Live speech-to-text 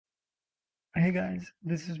Hey guys,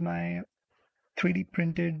 this is my 3D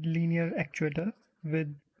printed linear actuator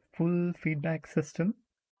with full feedback system.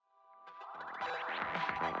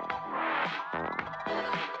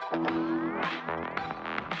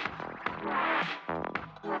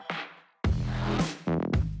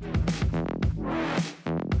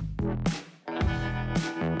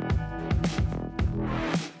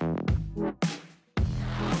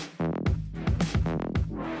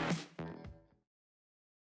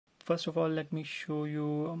 First of all, let me show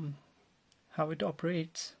you how it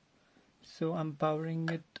operates. So I'm powering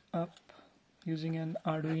it up using an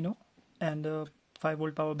Arduino and a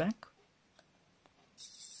 5-volt power bank.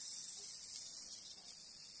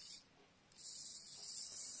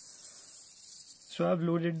 So I've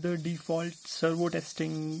loaded the default servo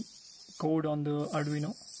testing code on the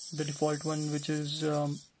Arduino, the default one which is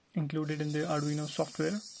included in the Arduino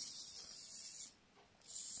software.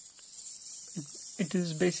 It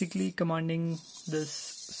is basically commanding this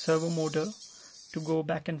servo motor to go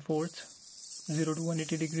back and forth 0 to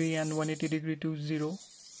 180 degree and 180 degree to 0.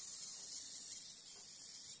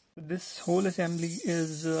 This whole assembly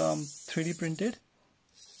is 3D printed.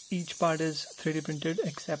 Each part is 3D printed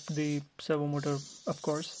except the servo motor, of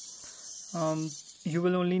course. You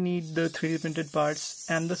will only need the 3D printed parts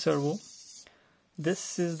and the servo.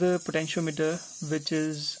 This is the potentiometer which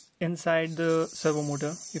is inside the servo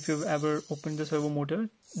motor. If you've ever opened the servo motor,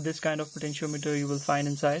 this kind of potentiometer you will find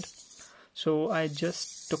inside. So I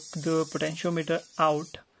just took the potentiometer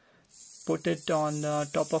out, put it on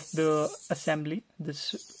top of the assembly,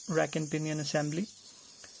 this rack and pinion assembly,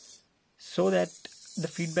 so that the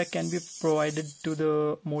feedback can be provided to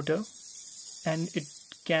the motor and it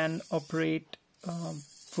can operate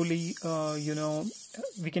fully.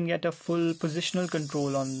 We can get a full positional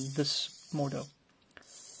control on this motor.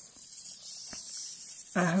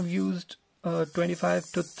 I have used a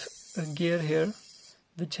 25 tooth gear here,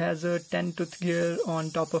 which has a 10 tooth gear on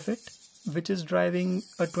top of it, which is driving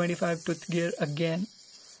a 25 tooth gear again,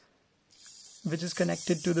 which is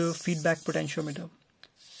connected to the feedback potentiometer.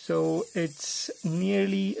 So it's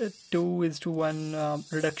nearly a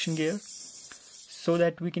 2:1 reduction gear, so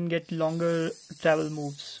that we can get longer travel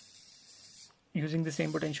moves using the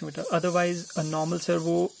same potentiometer. Otherwise, a normal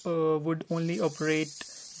servo would only operate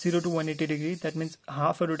 0 to 180 degree. That means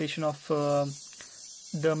half a rotation of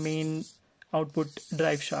the main output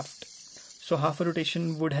drive shaft. So half a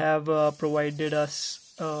rotation would have provided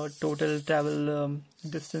us a total travel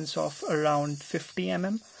distance of around 50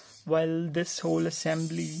 mm, while this whole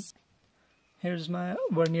assembly, here's my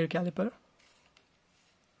vernier caliper.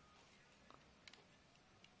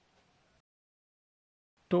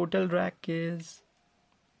 Total rack is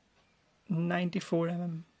 94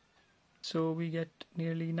 mm. So we get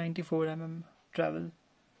nearly 94 mm travel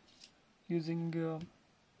using the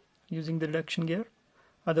reduction gear.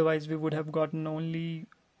 Otherwise we would have gotten only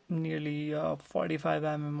nearly 45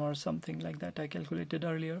 mm or something like that. I calculated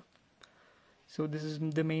earlier. So this is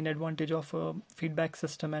the main advantage of a feedback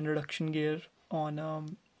system and reduction gear on a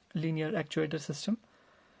linear actuator system.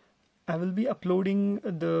 I will be uploading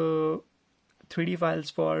the 3D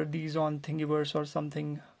files for these on Thingiverse or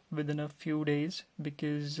something within a few days,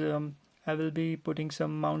 because I will be putting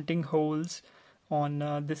some mounting holes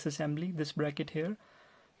on this assembly, this bracket here.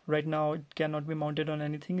 Right now it cannot be mounted on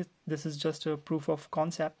anything. This is just a proof of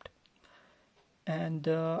concept. And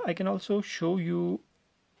I can also show you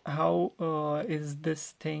how is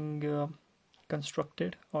this thing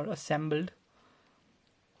constructed or assembled.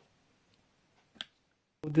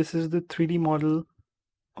 This is the 3D model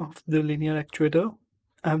of the linear actuator.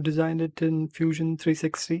 I have designed it in Fusion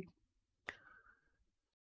 360.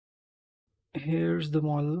 Here's the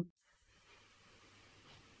model.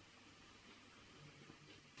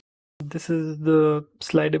 This is the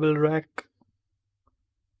slidable rack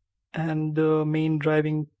and the main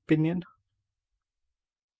driving pinion.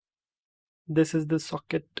 This is the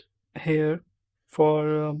socket here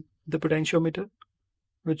for the potentiometer,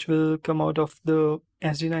 which will come out of the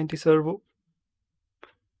SD90 servo.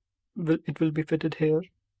 It will be fitted here,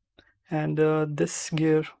 and this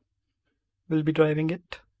gear will be driving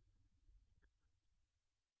it.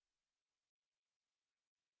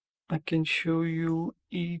 I can show you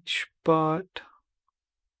each part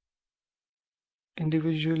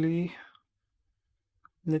individually.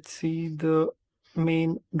 Let's see the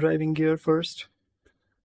main driving gear first.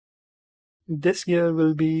 This gear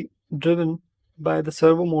will be driven by the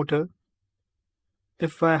servo motor.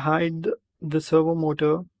 If I hide the servo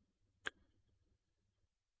motor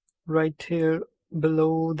right here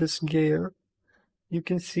below this gear, you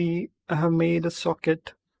can see I have made a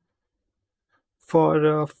socket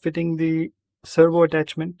for fitting the servo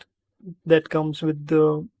attachment that comes with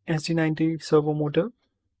the SD90 servo motor.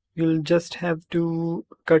 You'll just have to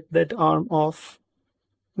cut that arm off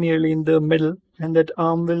nearly in the middle, and that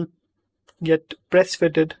arm will get press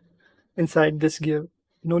fitted inside this gear.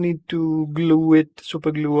 No need to glue it,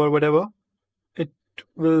 super glue or whatever. It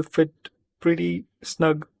will fit pretty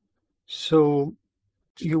snug, so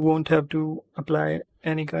you won't have to apply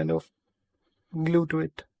any kind of glue to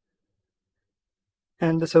it.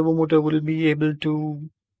 And the servo motor will be able to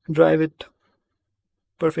drive it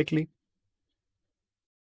perfectly.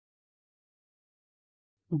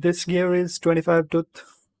 This gear is 25 tooth,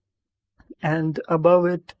 and above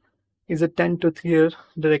it is a 10 tooth gear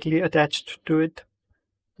directly attached to it.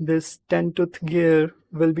 This 10 tooth gear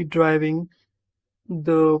will be driving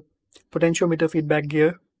the potentiometer feedback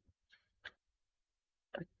gear.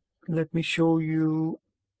 Let me show you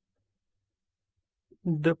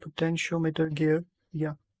the potentiometer gear.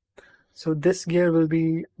 Yeah, so this gear will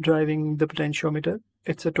be driving the potentiometer.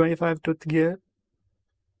 It's a 25 tooth gear.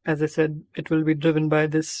 As I said, it will be driven by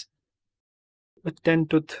this 10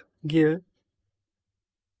 tooth gear,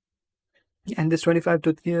 and this 25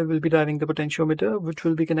 tooth gear will be driving the potentiometer, which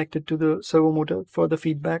will be connected to the servo motor for the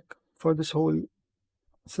feedback for this whole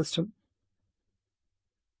system.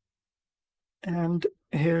 And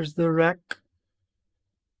here's the rack.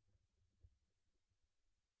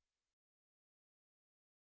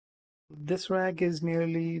 This rack is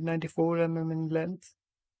nearly 94 mm in length,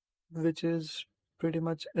 which is pretty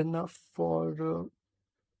much enough for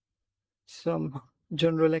some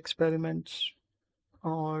general experiments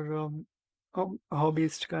or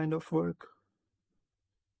hobbyist kind of work.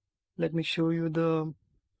 Let me show you the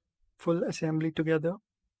full assembly together.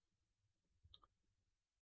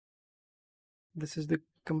 This is the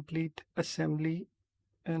complete assembly,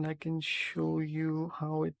 and I can show you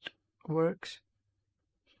how it works.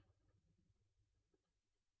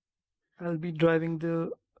 I'll be driving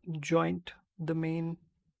the joint, the main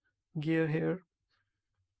gear here.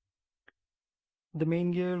 The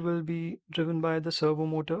main gear will be driven by the servo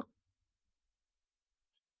motor,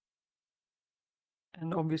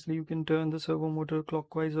 and obviously you can turn the servo motor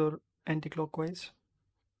clockwise or anti-clockwise.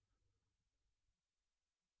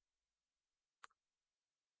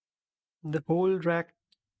 The whole rack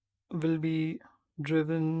will be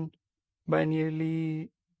driven by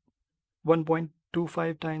nearly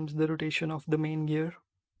 1.25 times the rotation of the main gear,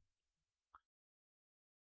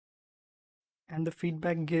 and the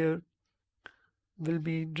feedback gear will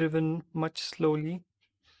be driven much slowly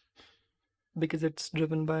because it's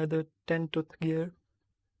driven by the 10 tooth gear.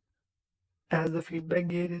 As the feedback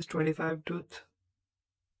gear is 25 tooth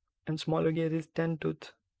and smaller gear is 10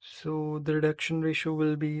 tooth, so the reduction ratio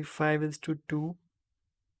will be 5:2.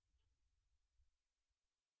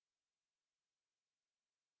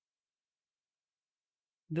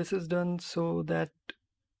 This is done so that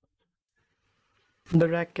the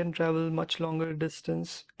rack can travel much longer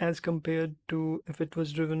distance as compared to if it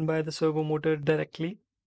was driven by the servo motor directly.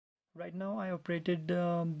 Right now I operated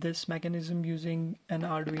this mechanism using an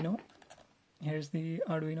Arduino. Here's the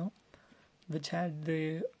Arduino, which had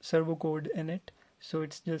the servo code in it, so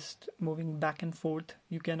it's just moving back and forth.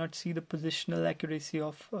 You cannot see the positional accuracy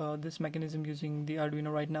of this mechanism using the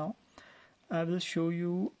Arduino right now. I will show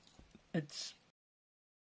you its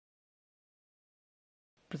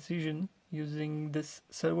precision using this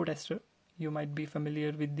servo tester. You might be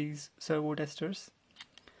familiar with these servo testers.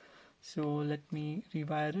 So let me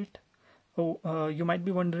rewire it. You might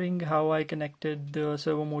be wondering how I connected the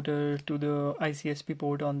servo motor to the icsp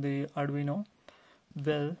port on the Arduino.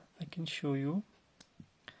 Well, I can show you.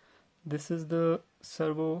 This is the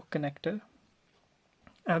servo connector.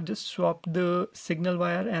 I've just swapped the signal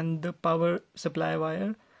wire and the power supply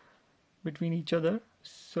wire between each other.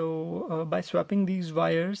 So by swapping these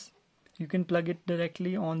wires, you can plug it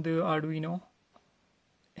directly on the Arduino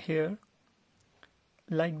here,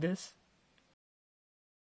 like this.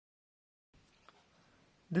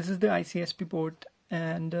 This is the icsp port,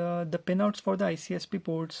 and the pinouts for the icsp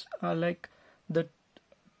ports are like the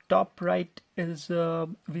top right is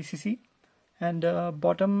VCC, and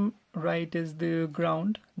bottom right is the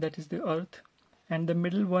ground, that is the earth, and the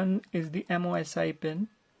middle one is the MOSI pin,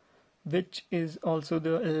 which is also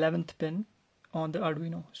the 11th pin on the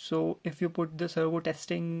Arduino. So if you put the servo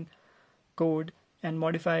testing code and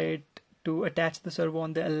modify it to attach the servo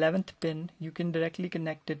on the 11th pin, you can directly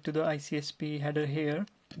connect it to the icsp header here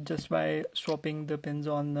just by swapping the pins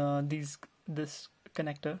on this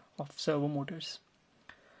connector of servo motors.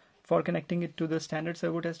 For connecting it to the standard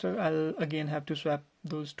servo tester, I'll again have to swap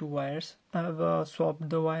those two wires. I've swapped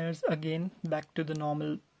the wires again back to the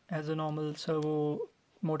normal, as a normal servo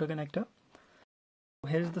motor connector.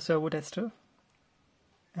 Here's the servo tester,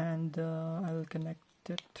 and I'll connect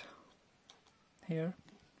it here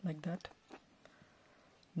like that.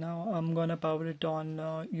 Now I'm gonna power it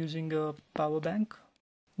on using a power bank.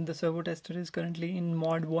 The servo tester is currently in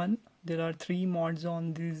mod 1. There are 3 mods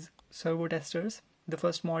on these servo testers. The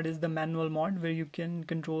first mod is the manual mod, where you can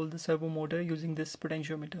control the servo motor using this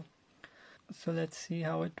potentiometer. So let's see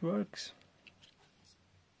how it works.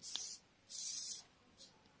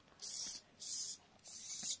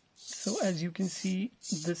 So as you can see,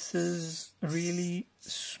 this is really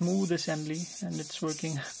smooth assembly, and it's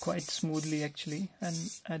working quite smoothly actually, and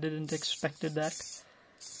I didn't expected that.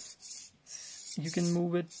 You can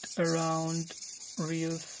move it around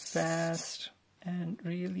real fast and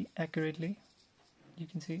really accurately. You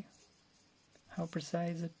can see how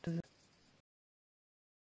precise it is.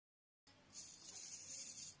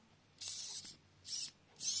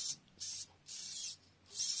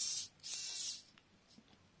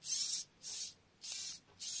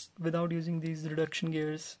 Without using these reduction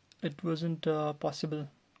gears, it wasn't possible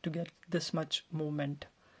to get this much movement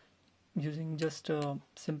using just a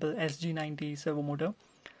simple SG90 servo motor.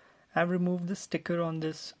 I've removed the sticker on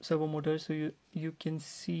this servo motor, so you can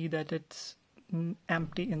see that it's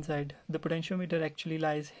empty inside. The potentiometer actually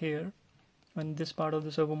lies here on this part of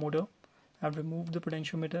the servo motor. I've removed the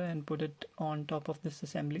potentiometer and put it on top of this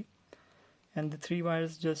assembly, and the 3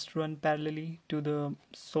 wires just run parallelly to the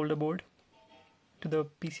solder board, to the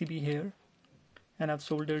PCB here, and I've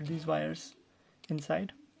soldered these wires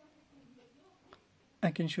inside.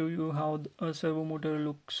 I can show you how a servo motor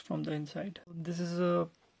looks from the inside. This is a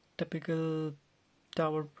typical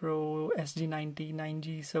Tower Pro SG90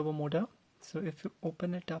 9G servo motor. So if you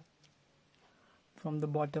open it up from the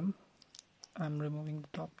bottom, I'm removing the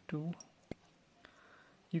top 2.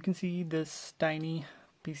 You can see this tiny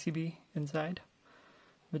PCB inside,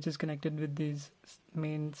 which is connected with these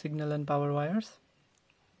main signal and power wires.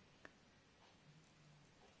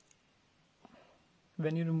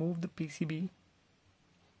 When you remove the PCB,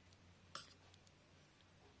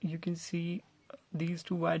 you can see these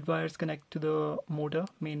 2 white wires connect to the motor,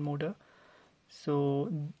 main motor.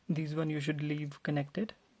 So these one you should leave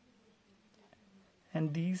connected.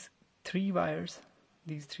 And these 3 wires,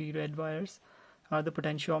 these 3 red wires, are the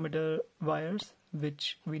potentiometer wires,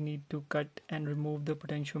 which we need to cut and remove the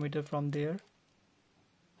potentiometer from there.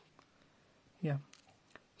 Yeah,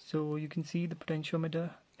 so you can see the potentiometer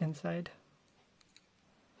inside.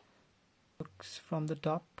 Looks from the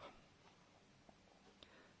top.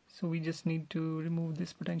 So we just need to remove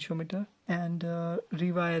this potentiometer and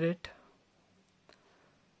rewire it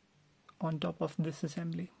on top of this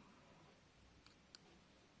assembly.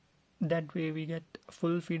 That way we get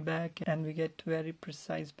full feedback and we get very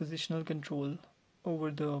precise positional control over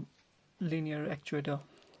the linear actuator.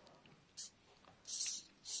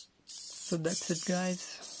 So that's it,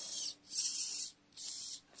 guys.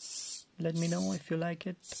 Let me know if you like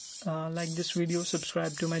it. Like this video,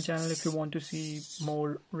 subscribe to my channel if you want to see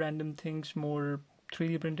more random things, more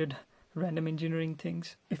 3D printed random engineering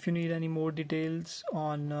things. If you need any more details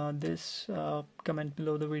on this, comment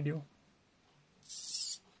below the video.